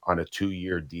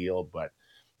 2-year deal, but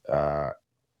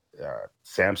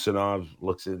Samsonov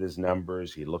looks at his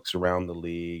numbers. He looks around the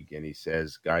league and he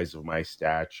says, guys of my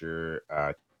stature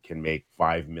can make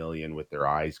 $5 million with their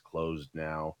eyes closed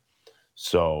now.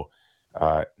 So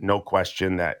no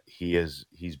question that he's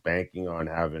banking on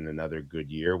having another good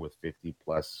year with 50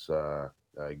 plus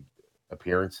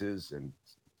appearances and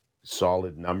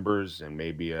solid numbers, and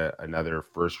maybe another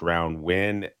first round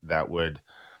win that would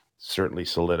certainly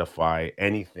solidify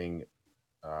anything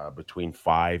between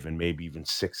 5 and maybe even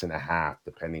 6.5,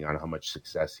 depending on how much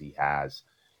success he has.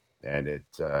 And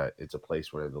it's a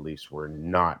place where the Leafs were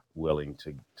not willing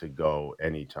to go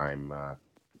anytime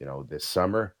this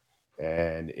summer.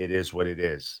 And it is what it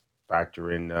is.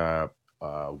 Factor in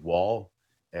Wall,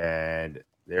 and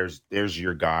there's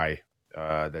your guy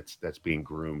that's being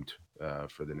groomed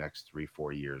for the next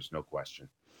 3-4 years, no question.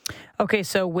 Okay,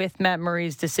 so with Matt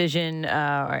Murray's decision,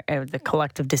 the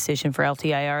collective decision for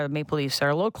LTIR, the Maple Leafs are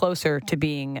a little closer to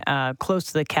being close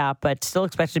to the cap, but still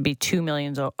expected to be $2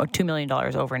 million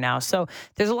over now. So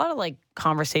there's a lot of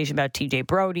conversation about TJ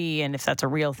Brody and if that's a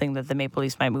real thing that the Maple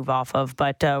Leafs might move off of.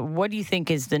 But what do you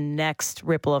think is the next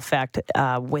ripple effect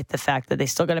with the fact that they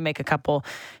still got to make a couple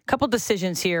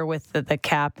decisions here with the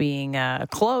cap being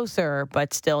closer,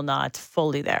 but still not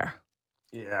fully there?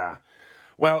 Yeah.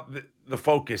 Well, the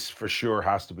focus for sure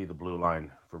has to be the blue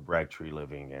line for Brad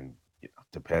Treliving, and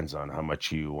depends on how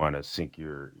much you want to sink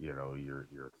your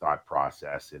thought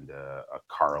process into a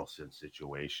Karlsson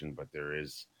situation. But there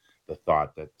is the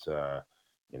thought that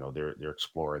they're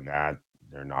exploring that,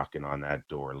 they're knocking on that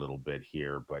door a little bit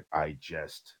here. But I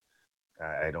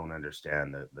don't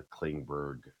understand the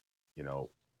Klingberg,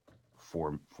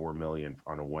 $4 million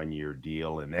on a 1-year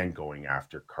deal, and then going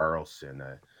after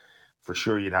Karlsson. For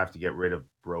sure, you'd have to get rid of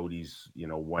Brody's,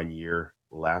 1 year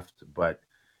left. But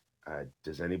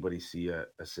does anybody see a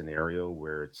scenario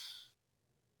where it's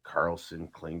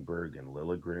Karlsson, Klingberg, and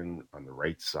Liljegren on the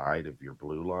right side of your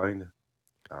blue line?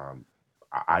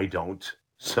 I don't.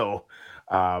 So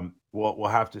we'll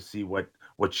have to see what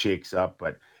shakes up.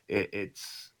 But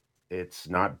it's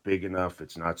not big enough.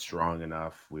 It's not strong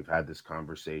enough. We've had this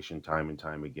conversation time and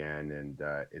time again, and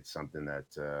it's something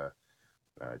that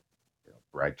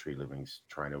Brad Treliving's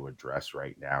trying to address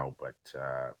right now, but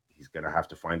he's going to have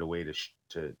to find a way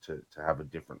to have a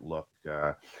different look.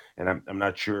 And I'm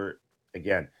not sure.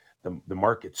 Again, the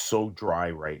market's so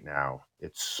dry right now.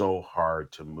 It's so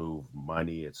hard to move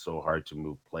money. It's so hard to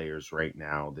move players right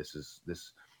now. This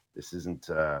isn't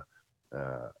an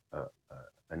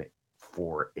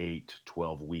 4, 8,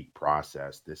 12-week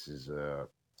process. This is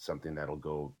something that'll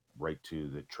go right to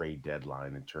the trade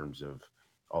deadline in terms of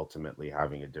ultimately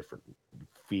having a different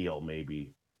feel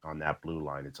maybe on that blue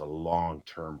line. It's a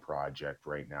long-term project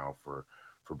right now for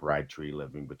Brad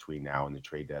Treliving between now and the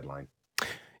trade deadline.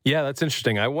 Yeah, that's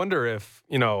interesting. I wonder if,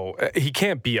 he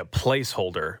can't be a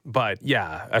placeholder, but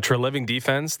yeah, a Treliving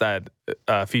defense that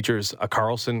features a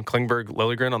Karlsson, Klingberg,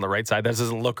 Liljegren on the right side, that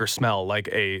doesn't look or smell like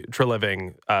a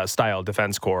Treliving style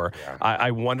defense core. Yeah. I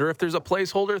wonder if there's a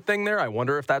placeholder thing there. I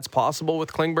wonder if that's possible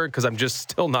with Klingberg, because I'm just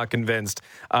still not convinced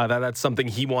that that's something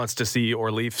he wants to see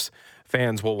or Leafs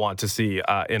fans will want to see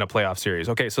in a playoff series.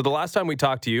 Okay, so the last time we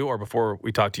talked to you, or before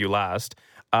we talked to you last,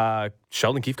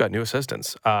 Sheldon Keefe got new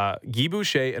assistants, Guy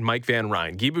Boucher and Mike Van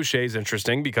Ryn. Guy Boucher is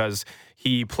interesting because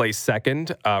he placed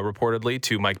second, reportedly,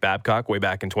 to Mike Babcock way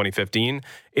back in 2015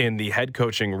 in the head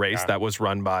coaching race that was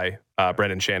run by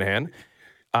Brendan Shanahan.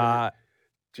 Did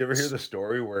you ever hear the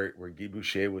story where Guy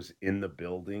Boucher was in the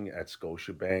building at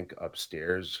Scotiabank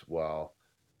upstairs while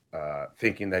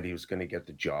thinking that he was going to get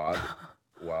the job?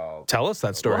 Well, tell us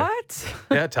that story. What?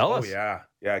 Yeah, tell us. Yeah.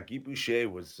 Guy Boucher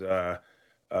was.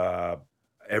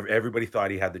 Everybody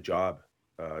thought he had the job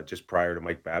just prior to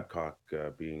Mike Babcock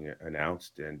being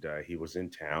announced, and he was in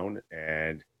town.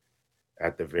 And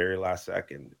at the very last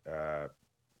second,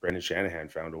 Brendan Shanahan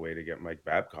found a way to get Mike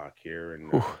Babcock here,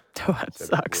 and that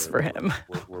sucks for him.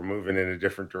 We're moving in a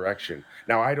different direction.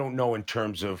 Now, I don't know in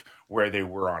terms of where they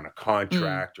were on a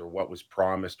contract or what was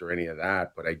promised or any of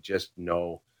that, but I just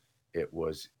know it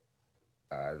was.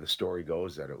 The story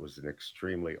goes that it was an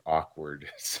extremely awkward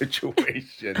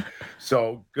situation.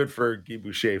 So good for Guy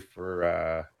Boucher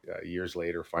for years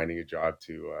later finding a job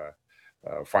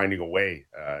finding a way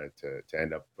to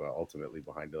end up ultimately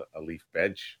behind a Leaf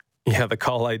bench. Yeah, the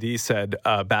call ID said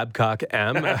Babcock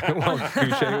M while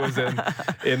Boucher was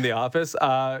in the office.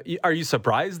 Are you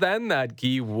surprised then that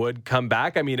Guy would come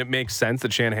back? I mean, it makes sense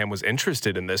that Shanahan was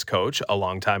interested in this coach a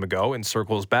long time ago and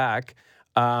circles back.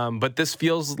 But this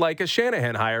feels like a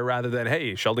Shanahan hire rather than,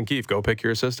 hey, Sheldon Keefe, go pick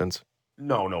your assistants.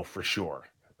 No, for sure.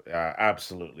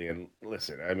 Absolutely. And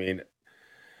listen, I mean,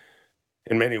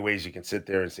 in many ways you can sit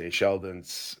there and say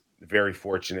Sheldon's very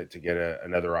fortunate to get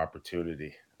another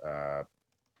opportunity.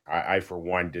 I, for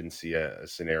one, didn't see a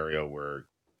scenario where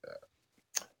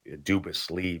Dubas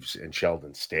leaves and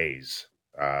Sheldon stays.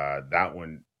 That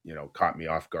one, caught me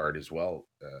off guard as well.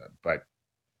 But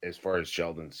as far as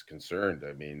Sheldon's concerned,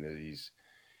 I mean, he's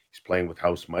playing with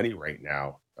house money right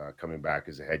now, coming back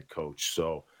as a head coach.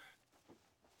 So,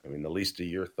 I mean, the least of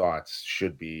your thoughts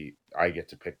should be, I get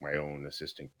to pick my own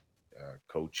assistant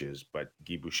coaches. But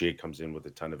Guy Boucher comes in with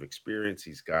a ton of experience.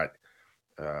 He's got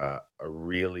a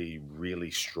really,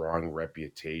 really strong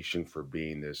reputation for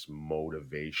being this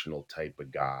motivational type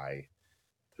of guy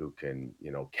who can,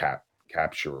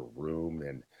 capture a room.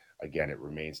 And again, it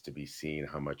remains to be seen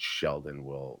how much Sheldon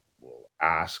will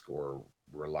ask or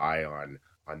rely on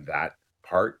that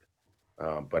part.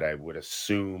 But I would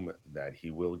assume that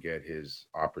he will get his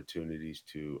opportunities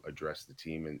to address the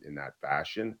team in that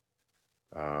fashion.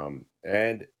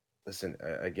 And listen,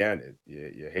 again,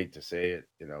 you hate to say it,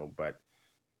 but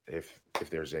if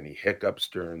there's any hiccups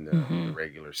during the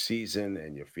regular season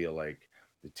and you feel like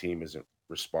the team isn't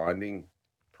responding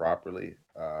properly,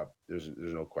 there's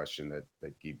no question that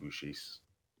Guy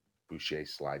Boucher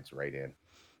slides right in.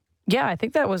 Yeah, I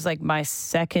think that was like my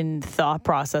second thought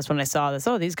process when I saw this.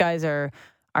 Oh, these guys are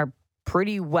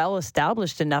pretty well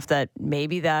established enough that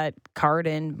maybe that card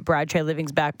in Brad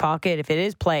Treliving's back pocket, if it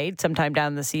is played sometime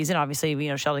down the season,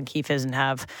 obviously, Sheldon Keefe doesn't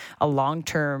have a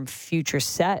long-term future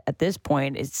set at this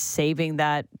point. It's saving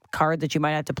that card that you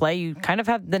might have to play. You kind of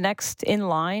have the next in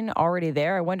line already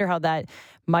there. I wonder how that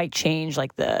might change,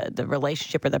 like the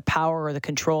relationship or the power or the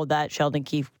control that Sheldon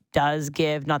Keefe does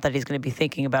give. Not that he's going to be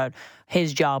thinking about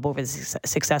his job over the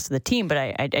success of the team, but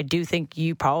I do think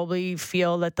you probably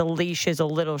feel that the leash is a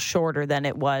little shorter than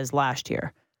it was last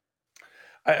year.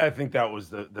 I think that was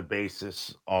the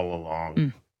basis all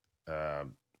along,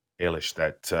 Eilish,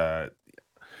 that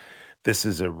this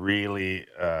is a really,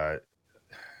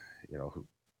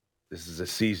 this is a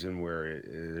season where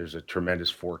there's a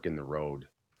tremendous fork in the road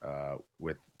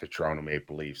with the Toronto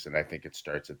Maple Leafs, and I think it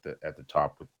starts at the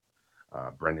top with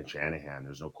Brendan Shanahan.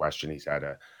 There's no question he's had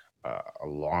a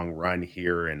long run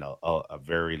here and a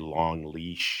very long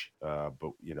leash.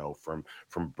 But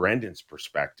from Brendan's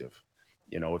perspective,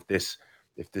 if this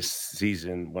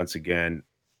season once again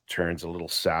turns a little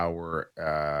sour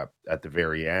at the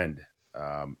very end,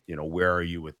 where are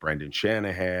you with Brendan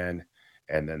Shanahan?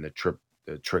 And then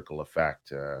the trickle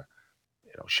effect.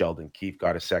 Sheldon Keefe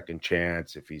got a second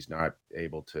chance. If he's not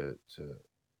able to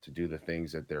do the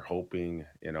things that they're hoping,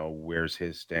 where's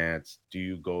his stance? Do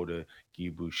you go to Guy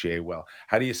Boucher? Well,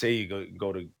 how do you say you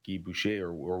go to Guy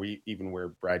Boucher or even where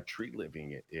Brad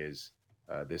Treliving is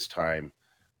this time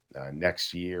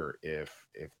next year if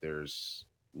there's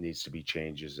needs to be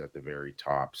changes at the very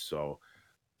top? So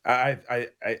I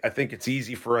think it's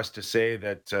easy for us to say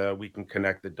that we can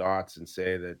connect the dots and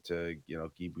say that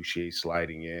Guy Boucher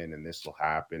sliding in and this will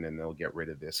happen and they'll get rid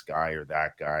of this guy or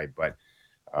that guy, but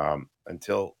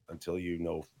until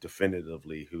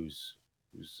definitively who's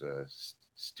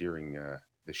steering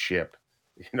the ship,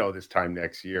 this time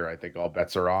next year, I think all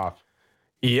bets are off.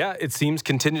 Yeah, it seems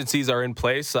contingencies are in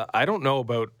place. I don't know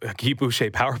about Guy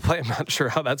Boucher power play. I'm not sure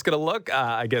how that's going to look.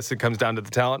 I guess it comes down to the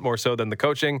talent more so than the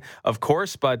coaching, of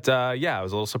course. But I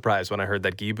was a little surprised when I heard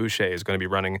that Guy Boucher is going to be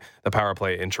running the power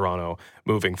play in Toronto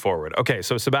moving forward. Okay,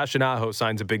 so Sebastian Aho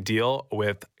signs a big deal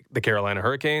with the Carolina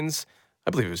Hurricanes. I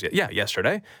believe it was,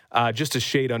 yesterday. Just a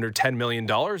shade under $10 million.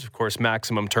 Of course,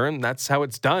 maximum term. That's how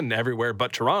it's done everywhere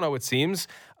but Toronto, it seems.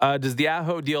 Does the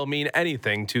Aho deal mean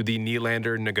anything to the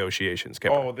Nylander negotiations,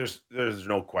 Kipper? Oh, there's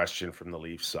no question from the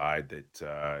Leafs side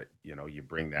that, you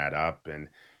bring that up and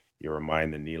you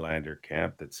remind the Nylander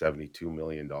camp that $72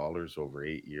 million over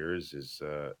 8 years is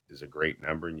a great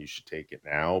number and you should take it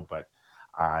now. But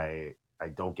I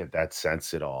don't get that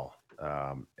sense at all.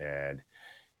 And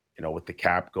with the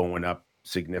cap going up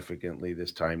significantly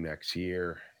this time next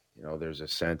year, there's a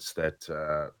sense that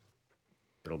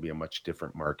it'll be a much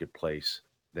different marketplace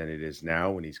than it is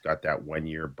now when he's got that 1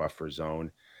 year buffer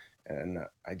zone. And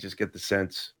I just get the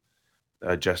sense,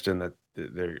 Justin, that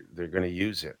they're going to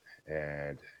use it.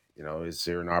 And, is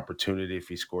there an opportunity if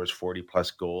he scores 40 plus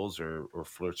goals or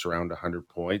flirts around 100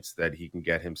 points that he can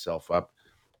get himself up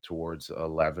towards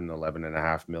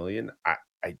 11.5 million?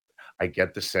 I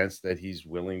get the sense that he's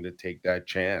willing to take that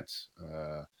chance.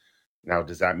 Now,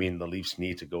 does that mean the Leafs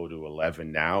need to go to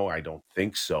 11 now? I don't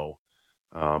think so.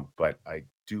 But I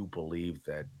do believe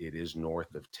that it is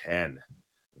north of 10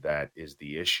 that is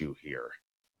the issue here.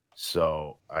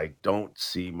 So I don't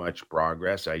see much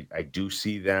progress. I do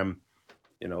see them,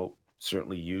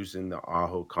 certainly using the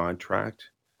Aho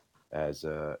contract as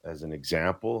an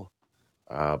example.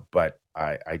 But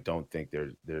I don't think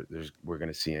we're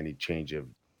going to see any change of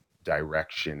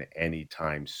direction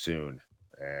anytime soon.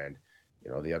 And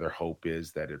the other hope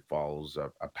is that it follows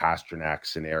a Pasternak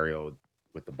scenario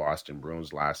with the Boston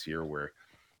Bruins last year where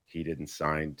he didn't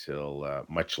sign till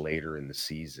much later in the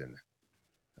season.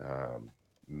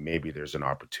 Maybe there's an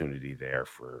opportunity there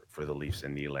for the Leafs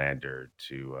and Nylander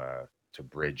to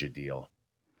bridge a deal.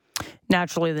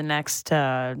 Naturally, the next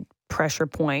pressure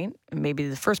point, maybe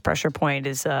the first pressure point,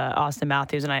 is Austin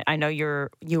Matthews. And I know you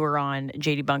were on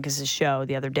JD Bunkus' show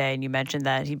the other day, and you mentioned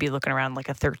that he'd be looking around like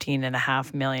a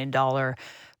 $13.5 million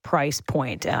price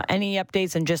point. Any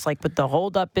updates on just like what the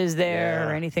holdup is there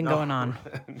or anything going on?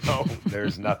 No,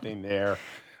 there's nothing there.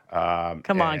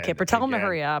 Come on, Kipper, tell him to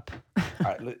hurry up.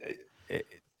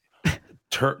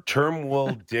 Term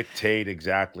will dictate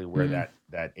exactly where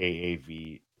that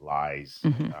AAV lies.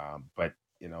 But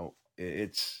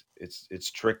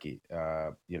it's tricky.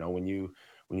 When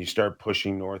you start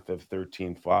pushing north of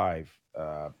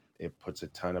 13.5, it puts a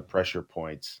ton of pressure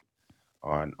points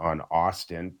on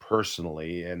Austin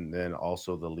personally, and then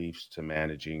also the Leafs to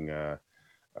managing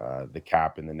the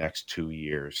cap in the next 2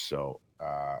 years. So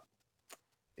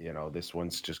this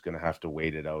one's just going to have to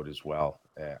wait it out as well.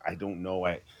 I don't know.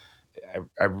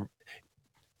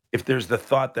 If there's the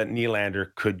thought that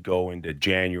Nylander could go into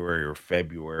January or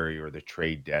February or the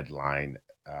trade deadline,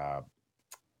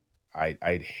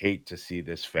 I'd hate to see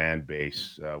this fan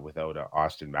base without an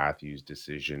Austin Matthews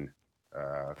decision,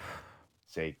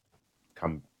 say,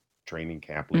 come training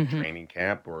camp, training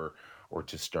camp, or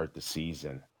to start the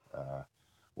season.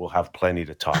 We'll have plenty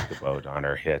to talk about on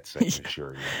our hits, I can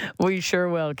assure you. We sure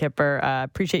will, Kipper.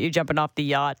 Appreciate you jumping off the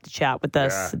yacht to chat with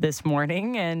us this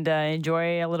morning, and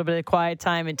enjoy a little bit of quiet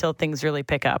time until things really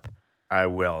pick up. I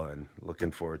will, and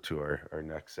looking forward to our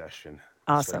next session.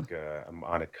 Awesome. It's like, I'm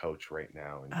on a couch right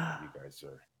now, and you guys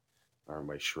are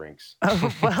my shrinks.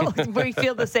 Oh, well, we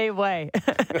feel the same way.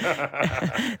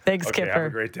 Thanks, okay, Kipper. Have a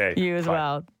great day. You as Bye.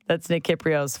 well. That's Nick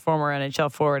Kypreos, former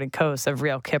NHL forward and host of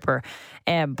Real Kipper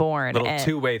and Born. Little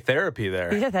two-way therapy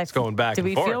there. Yeah, that's going back and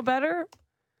forth. Do we feel better?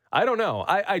 I don't know.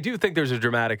 I do think there's a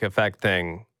dramatic effect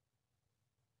thing.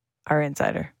 Our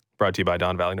insider. Brought to you by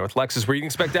Don Valley North Lexus, where you can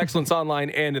expect excellence online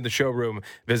and in the showroom.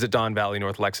 Visit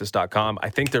DonValleyNorthLexus.com. I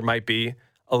think there might be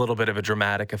a little bit of a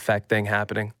dramatic effect thing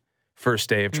happening. First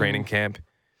day of training camp,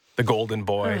 the golden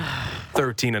boy,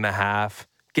 13.5,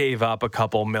 gave up a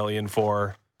couple million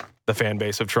for the fan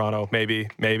base of Toronto.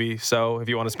 Maybe. So if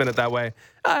you want to spin it that way,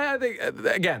 I think,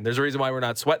 again, there's a reason why we're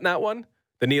not sweating that one.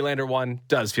 The Nylander one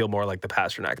does feel more like the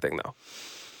Pasternak thing, though.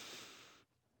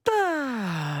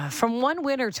 From one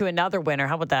winner to another winner.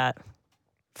 How about that?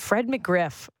 Fred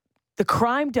McGriff, the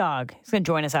crime dog. He's going to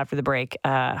join us after the break.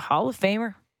 Hall of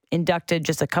Famer, inducted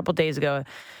just a couple days ago.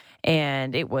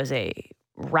 And it was a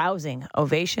rousing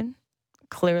ovation.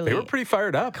 Clearly, they were pretty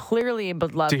fired up. Clearly a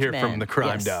beloved to hear man. from the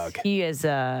crime dog. He is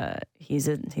he's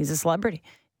a celebrity,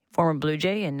 former Blue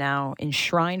Jay, and now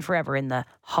enshrined forever in the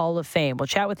Hall of Fame. We'll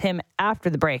chat with him after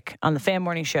the break on the Fan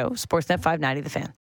Morning Show, Sportsnet 590, The Fan.